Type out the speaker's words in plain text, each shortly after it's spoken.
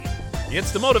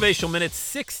It's the Motivational Minute,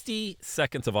 60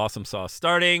 seconds of awesome sauce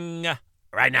starting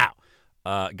right now.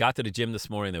 Got to the gym this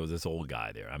morning. There was this old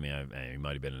guy there. I mean, he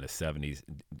might have been in his 70s.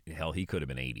 Hell, he could have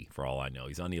been 80 for all I know.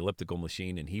 He's on the elliptical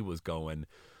machine, and he was going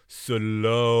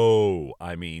slow.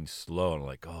 I mean, slow. And I'm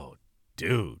like, oh,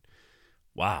 dude,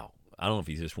 wow. I don't know if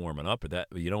he's just warming up or that.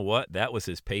 But you know what? That was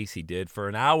his pace he did for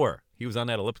an hour. He was on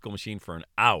that elliptical machine for an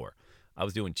hour. I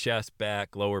was doing chest,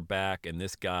 back, lower back, and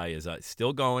this guy is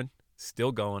still going.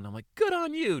 Still going. I'm like, good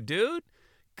on you, dude.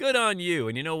 Good on you.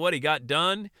 And you know what? He got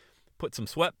done, put some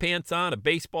sweatpants on, a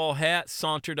baseball hat,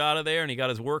 sauntered out of there, and he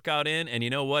got his workout in. And you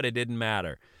know what? It didn't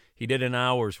matter. He did an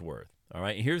hour's worth. All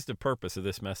right. And here's the purpose of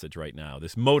this message right now,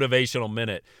 this motivational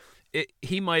minute.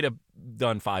 He might have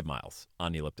done 5 miles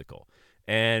on the elliptical.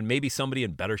 And maybe somebody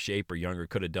in better shape or younger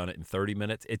could have done it in 30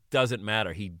 minutes. It doesn't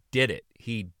matter. He did it.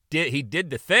 He did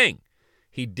the thing.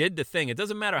 He did the thing. It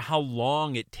doesn't matter how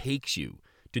long it takes you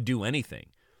to do anything.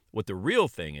 What the real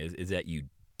thing is that you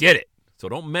did it. So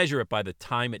don't measure it by the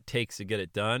time it takes to get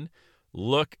it done.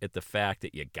 Look at the fact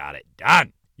that you got it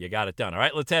done. You got it done. All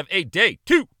right, let's have a day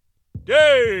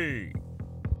today.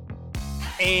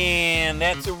 And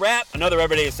that's a wrap. Another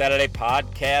Everyday Saturday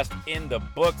podcast in the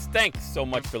books. Thanks so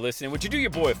much for listening. Would you do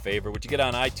your boy a favor? Would you get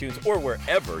on iTunes or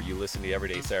wherever you listen to the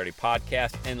Everyday Saturday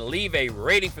podcast and leave a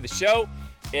rating for the show?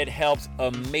 It helps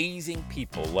amazing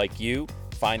people like you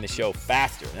find the show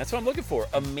faster. And that's what I'm looking for,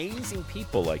 amazing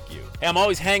people like you. Hey, I'm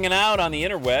always hanging out on the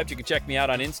interwebs. You can check me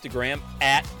out on Instagram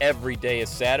at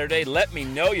EverydayIsSaturday. Let me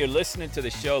know you're listening to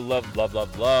the show.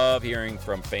 Love hearing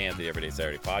from fans of the Everyday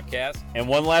Saturday podcast. And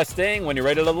one last thing, when you're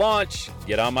ready to launch,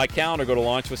 get on my calendar, go to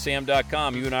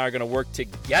launchwithsam.com. You and I are going to work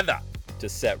together to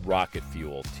set rocket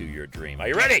fuel to your dream. Are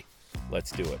you ready? Let's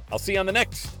do it. I'll see you on the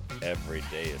next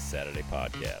Everyday is Saturday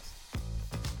podcast.